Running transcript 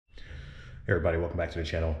Hey everybody, welcome back to the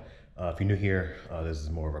channel. If you're new here, this is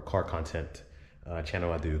more of a car content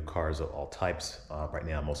channel. I do cars of all types. Right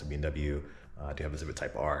now, mostly BMW. I do have a Civic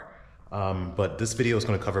Type R. But this video is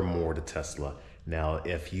going to cover more the Tesla. Now,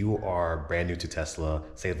 if you are brand new to Tesla,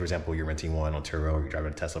 say for example, you're renting one on Turo, or you're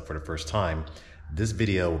driving a Tesla for the first time, this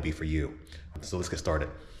video will be for you. So let's get started.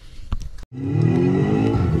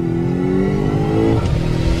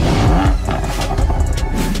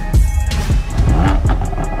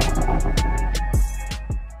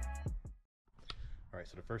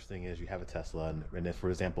 So the first thing is you have a Tesla, and if, for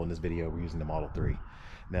example, in this video, we're using the Model 3.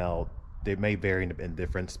 Now, they may vary in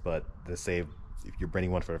difference, but let's say if you're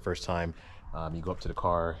renting one for the first time, you go up to the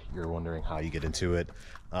car, you're wondering how you get into it,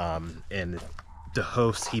 and the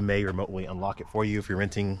host, he may remotely unlock it for you if you're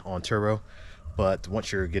renting on Turo, but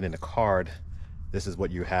once you're getting a card, this is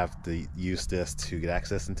what you have to use this to get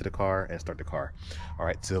access into the car and start the car. All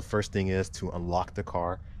right, so the first thing is to unlock the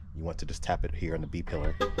car. You want to just tap it here on the B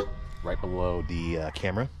pillar, right below the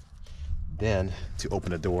camera. Then to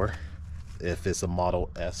open the door, if it's a Model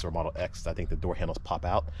S or Model X, I think the door handles pop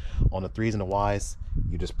out. On the 3s and the Ys,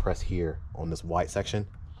 you just press here on this white section,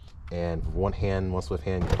 and with one swift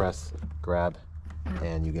hand, you press, grab,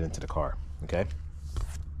 and you get into the car, okay?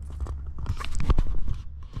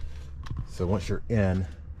 So once you're in,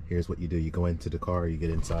 here's what you do. You go into the car, you get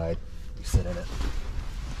inside, you sit in it,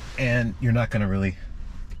 and you're not gonna really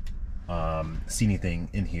see anything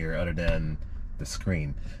in here other than the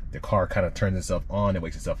screen. The car kind of turns itself on, it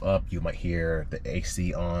wakes itself up. You might hear the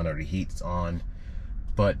AC on or the heat's on,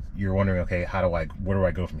 but you're wondering, okay, where do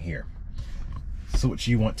I go from here? So what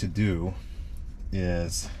you want to do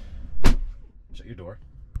is shut your door.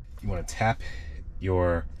 You want to tap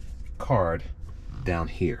your card down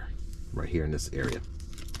here, right here in this area,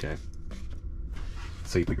 okay?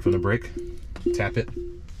 So you put your foot on the brake, tap it,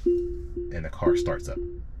 and the car starts up.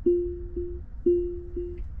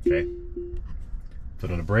 Okay, foot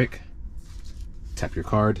on the brake, tap your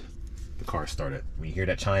card, the car started. When you hear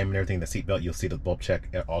that chime and everything, the seatbelt, you'll see the bulb check,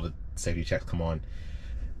 all the safety checks come on.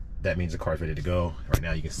 That means the car's ready to go. Right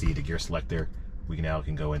now you can see the gear selector. We now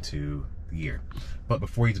can go into the gear. But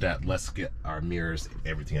before you do that, let's get our mirrors,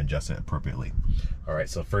 everything adjusted appropriately. All right,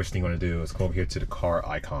 so first thing you want to do is go over here to the car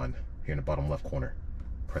icon here in the bottom left corner.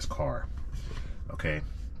 Press car. Okay,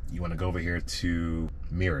 you want to go over here to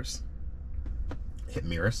mirrors. Hit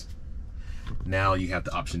mirrors. Now you have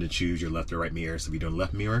the option to choose your left or right mirror. So if you're doing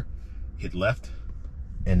left mirror, hit left,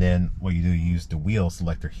 and then what you do, you use the wheel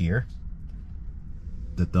selector here,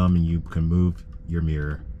 the thumb, and you can move your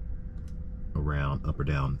mirror around up or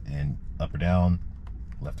down, and up or down,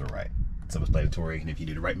 left or right. Self-explanatory. And if you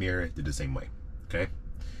do the right mirror, do the same way. Okay,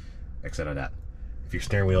 exit on that. If your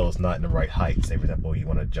steering wheel is not in the right height, say for example you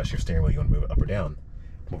want to adjust your steering wheel, you want to move it up or down,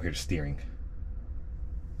 come over here to steering.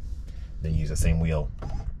 Then use the same wheel,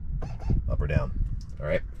 up or down. All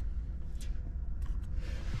right.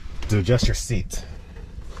 To adjust your seat,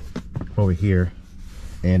 over here,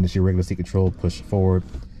 and it's your regular seat control. Push forward,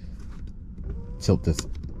 tilt this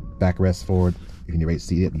backrest forward. You can raise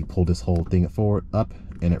the seat up. You pull this whole thing forward, up,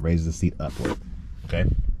 and it raises the seat upward. Okay.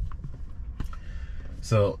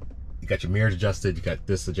 So you got your mirrors adjusted, you got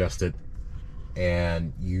this adjusted,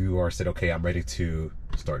 and you are said, okay, I'm ready to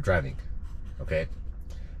start driving. Okay.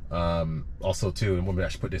 Also too, and maybe I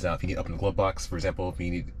should put this out, if you need to open the glove box, for example, if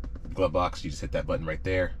you need the glove box, you just hit that button right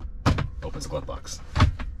there, opens the glove box.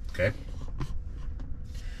 Okay.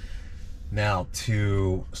 Now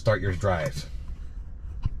to start your drive,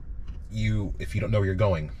 if you don't know where you're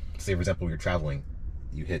going, say for example you're traveling,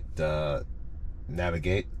 you hit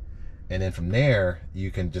navigate, and then from there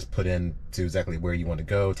you can just put in to exactly where you want to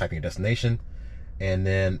go, type in your destination, and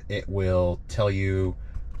then it will tell you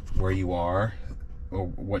where you are or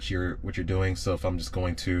what you're doing. So if I'm just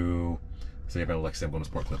going to, say I'm going to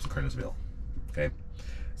Sport Clips in Kernersville, okay,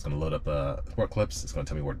 it's going to load up Sport Clips. It's going to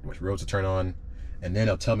tell me which roads to turn on, and then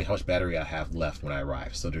it'll tell me how much battery I have left when I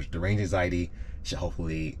arrive. So there's the range anxiety should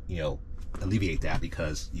hopefully, you know, alleviate that,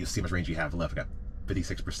 because you see how much range you have left. I got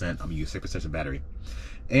 56%. I'm gonna use 6% of battery.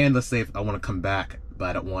 And let's say if I want to come back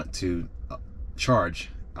but I don't want to charge,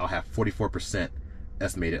 I'll have 44%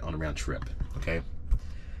 estimated on a round trip. Okay.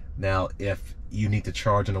 Now, if you need to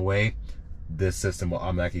charge on the way, this system will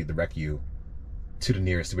automatically direct you to the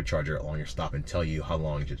nearest supercharger on your stop and tell you how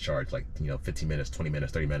long you should charge, like, you know, 15 minutes, 20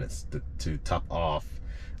 minutes, 30 minutes to top off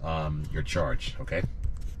your charge. Okay.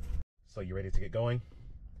 So you're ready to get going.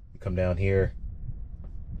 You come down here.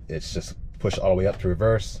 It's just push all the way up to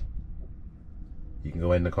reverse. You can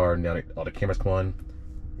go in the car, and now all the cameras come on.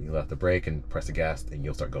 You can left the brake and press the gas, and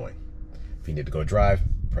you'll start going. If you need to go drive,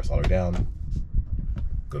 press all the way down,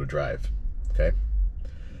 go to drive. Okay.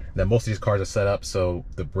 Now most of these cars are set up so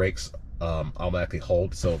the brakes automatically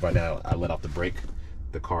hold. So right now I let off the brake,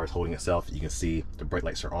 the car is holding itself. You can see the brake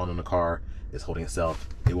lights are on the car, it's holding itself.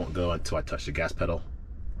 It won't go until I touch the gas pedal,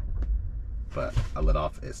 but I let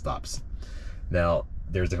off, it stops. Now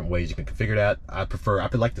there's different ways you can configure that. I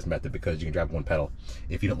like this method because you can drive one pedal.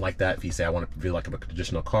 If you don't like that, if you say I want it to feel like a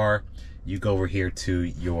traditional car, you go over here to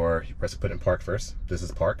your, you press put in park first. This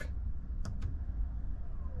is park.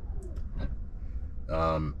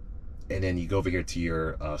 And then you go over here to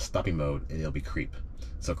your stopping mode and it'll be creep.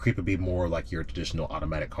 So creep would be more like your traditional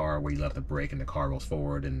automatic car where you let the brake and the car rolls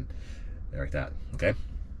forward and like that, okay?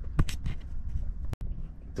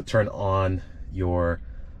 To turn on your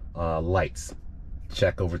lights,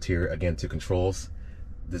 check over to your, again, to controls.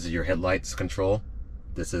 This is your headlights control.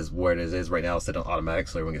 This is where it is right now. It's set on automatic,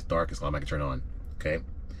 so when it gets dark, it's automatic turn on, okay?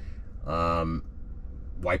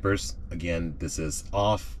 Wipers, again, this is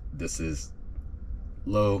off, this is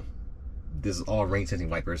low. This is all rain sensing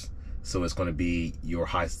wipers, so it's going to be your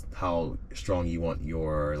how strong you want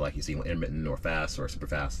your, like you see, intermittent or fast or super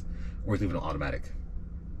fast, or leave it on automatic.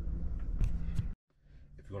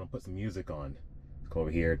 If you want to put some music on, go over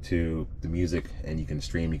here to the music and you can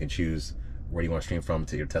stream. You can choose where you want to stream from,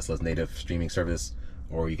 to your Tesla's native streaming service,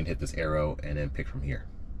 or you can hit this arrow and then pick from here.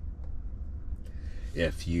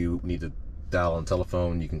 If you need to dial on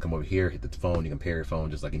telephone, you can come over here, hit the phone, you can pair your phone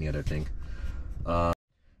just like any other thing.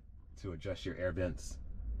 To adjust your air vents,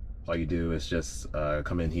 all you do is just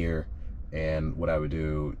come in here, and what I would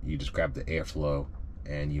do, you just grab the airflow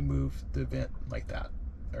and you move the vent like that.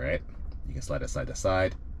 All right, you can slide it side to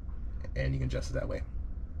side and you can adjust it that way.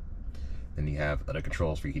 Then you have other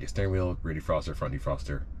controls for your heated steering wheel, rear defroster, front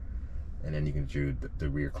defroster, and then you can do the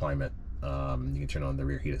rear climate. You can turn on the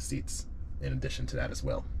rear heated seats in addition to that as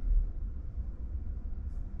well.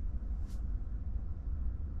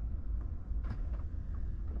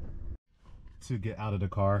 To get out of the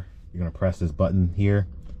car, you're gonna press this button here.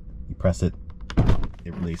 You press it,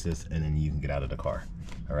 it releases, and then you can get out of the car.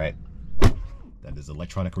 All right, that is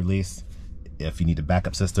electronic release. If you need a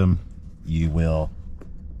backup system, you will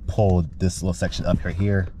pull this little section up right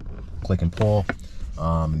here, click and pull.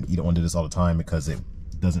 You don't want to do this all the time because it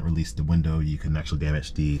doesn't release the window. You can actually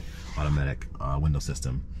damage the automatic window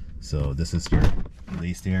system. So this is your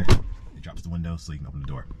release there. It drops the window so you can open the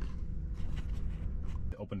door.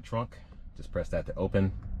 To open the trunk, just press that to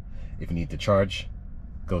open. If you need to charge,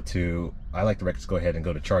 go to, I like to recommend, go ahead and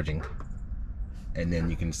go to charging, and then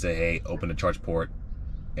you can say, hey, open the charge port,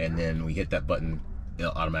 and then when you hit that button,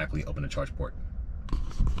 it'll automatically open the charge port.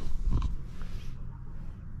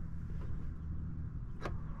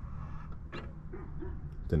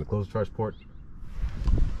 Then to close charge port,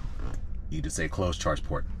 you just say close charge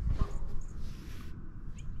port.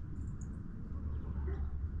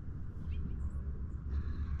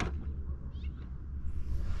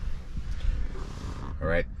 All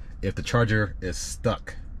right, if the charger is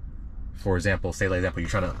stuck, for example, say like example, you're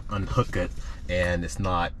trying to unhook it and it's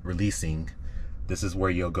not releasing, this is where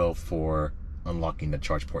you'll go for unlocking the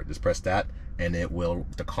charge port. Just press that and it will,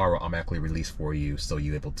 the car will automatically release for you, so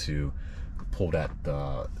you're able to pull that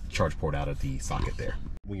charge port out of the socket there.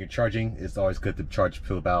 When you're charging, it's always good to charge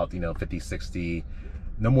to about 50, 60,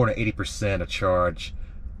 no more than 80% of charge,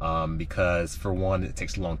 because for one, it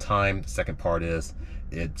takes a long time. The second part is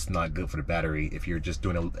it's not good for the battery. If you're just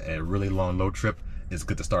doing a really long load trip, it's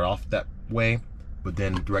good to start off that way, but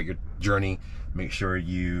then throughout your journey, make sure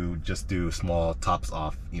you just do small tops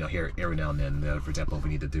off, here every now and then. For example, if we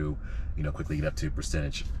need to do, quickly get up to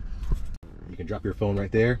percentage. You can drop your phone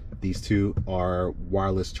right there. These two are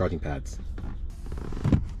wireless charging pads.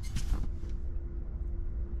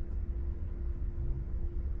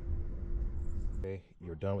 Okay,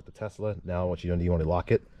 you're done with the Tesla. Now what you want to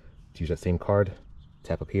lock it. To use that same card,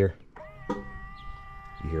 tap up here.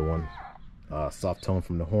 You hear one soft tone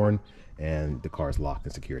from the horn, and the car is locked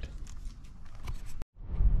and secured.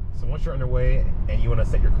 So once you're underway and you want to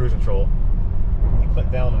set your cruise control, you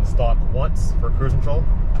click down on the stalk once for cruise control.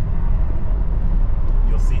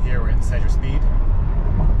 You'll see here where it says your speed.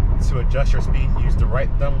 To adjust your speed, use the right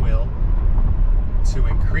thumb wheel to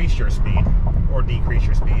increase your speed or decrease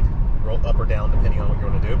your speed. Roll up or down depending on what you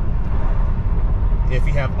want to do. If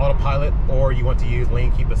you have autopilot or you want to use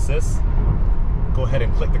lane keep assist, go ahead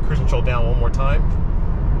and click the cruise control down one more time.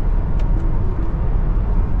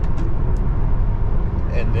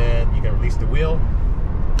 And then you can release the wheel.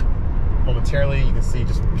 Momentarily, you can see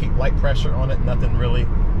just keep light pressure on it, nothing really,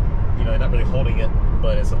 not really holding it,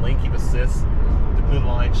 but it's a lane keep assist. The blue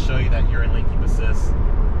lines show you that you're in lane keep assist,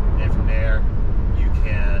 and from there you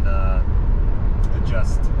can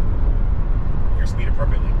adjust your speed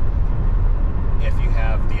appropriately. if you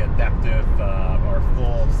have the adaptive or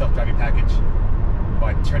full self-driving package,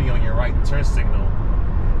 by turning on your right turn signal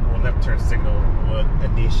or left turn signal would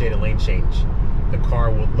initiate a lane change. The car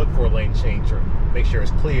will look for a lane change or make sure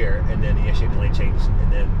it's clear, and then initiate the lane change,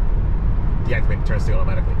 and then deactivate the turn signal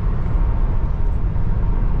automatically.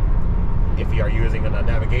 If you are using a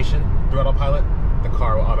navigation through autopilot, the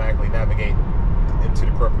car will automatically navigate into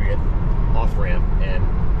the appropriate off-ramp and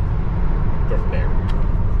go from there.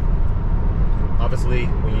 Obviously,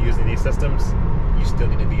 when you're using these systems, you still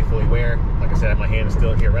need to be fully aware. Like I said, my hand is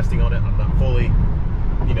still here resting on it. I'm not fully,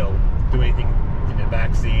 doing anything in the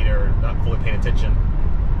back seat or not fully paying attention.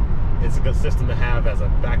 It's a good system to have as a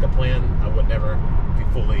backup plan. I would never be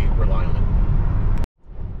fully rely on it.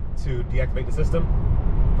 To deactivate the system,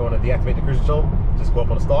 if I want to deactivate the cruise control, just go up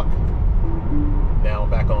on the stalk. Now I'm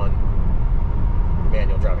back on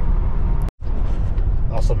manual driving.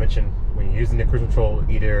 Also mention, when you're using the cruise control,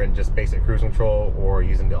 either in just basic cruise control or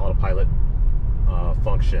using the autopilot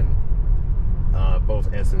function,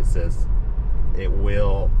 both instances, it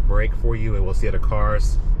will brake for you. It will see other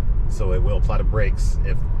cars, so it will apply the brakes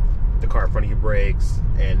if the car in front of you brakes,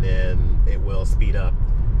 and then it will speed up,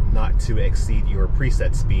 not to exceed your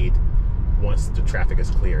preset speed once the traffic is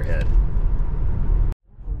clear ahead.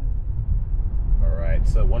 Alright,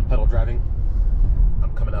 so one pedal driving.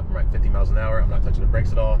 I'm coming up, I'm at 50 miles an hour. I'm not touching the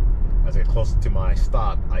brakes at all. As I get closer to my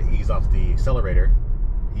stop, I ease off the accelerator,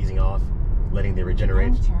 easing off, letting it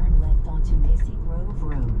regenerate. Turn left onto Macy Grove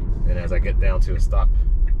Road. And as I get down to a stop,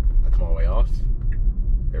 I come all the way off.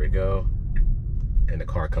 There we go. And the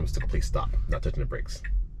car comes to a complete stop, not touching the brakes.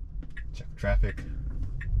 Check for traffic.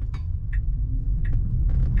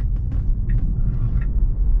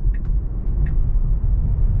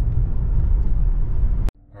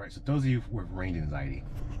 Alright, so those of you with range anxiety,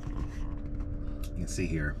 you can see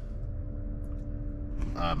here,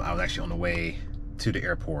 I was actually on the way to the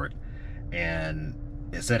airport, and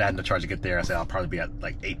it said I had no charge to get there. I said I'll probably be at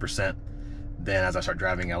like 8%. Then as I start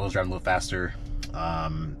driving, I was driving a little faster.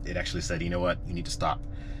 It actually said, you know what, you need to stop.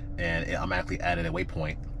 And it automatically added a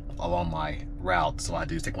waypoint along my route. So all I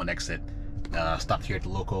do is take one exit, stopped here at the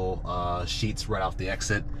local Sheets right off the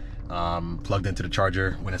exit, plugged into the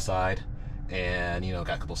charger, went inside, and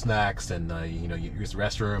got a couple snacks, and used the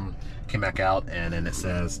restroom, came back out, and then it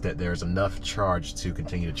says that there's enough charge to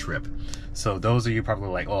continue the trip. So those of you probably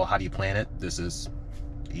like, oh, how do you plan it? This is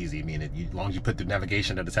easy. I mean, as long as you put the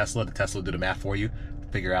navigation to the Tesla will do the math for you,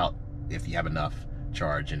 figure out if you have enough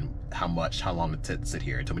charge and how long to sit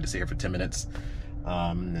here. It told me to sit here for 10 minutes,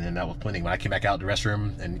 and then that was plenty. When I came back out the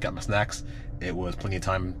restroom and got my snacks, it was plenty of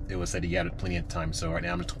time. It was said you had plenty of time. So right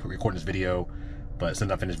now I'm just recording this video, but as soon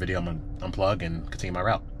as I finish this video, I'm gonna unplug and continue my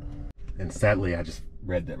route. And sadly, I just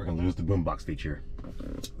read that we're gonna lose the boombox feature,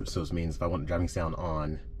 which so this means if I want driving sound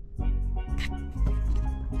on,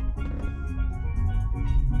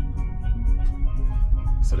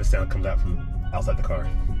 so this sound comes out from outside the car.